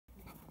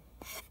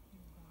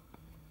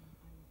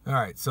All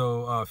right,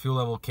 so fuel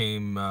level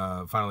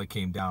finally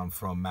came down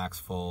from max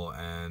full,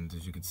 and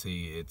as you can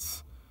see,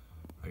 it's,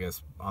 I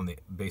guess,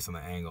 based on the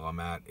angle I'm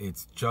at,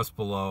 it's just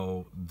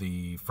below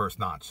the first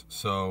notch.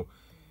 So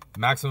the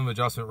maximum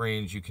adjustment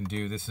range you can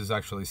do, this is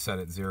actually set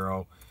at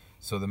 0.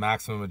 So the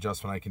maximum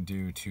adjustment I can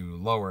do to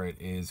lower it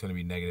is going to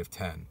be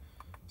 -10.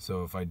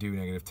 So if I do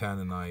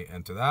 -10 and I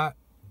enter that,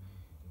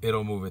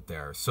 it'll move it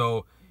there.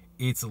 So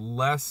it's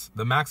less,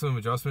 the maximum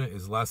adjustment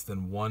is less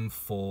than 1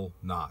 full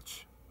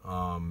notch.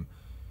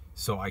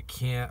 So I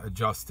can't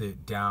adjust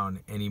it down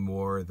any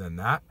more than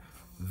that.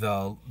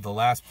 The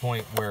last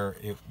point where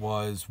it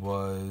was, I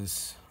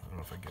don't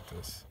know if I get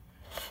this,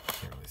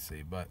 can't really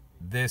see, but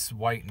this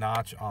white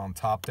notch on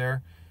top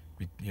there,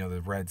 you know,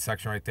 the red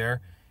section right there.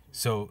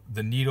 So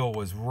the needle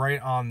was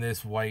right on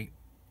this white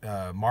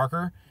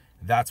marker.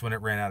 That's when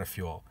it ran out of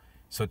fuel.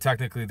 So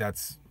technically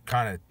that's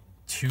kind of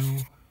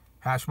 2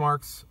 hash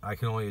marks. I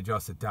can only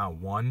adjust it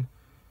down 1.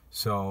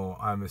 So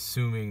I'm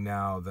assuming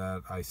now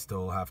that I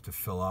still have to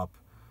fill up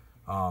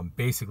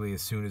basically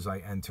as soon as I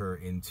enter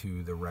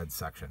into the red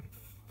section.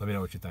 Let me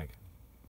know what you think.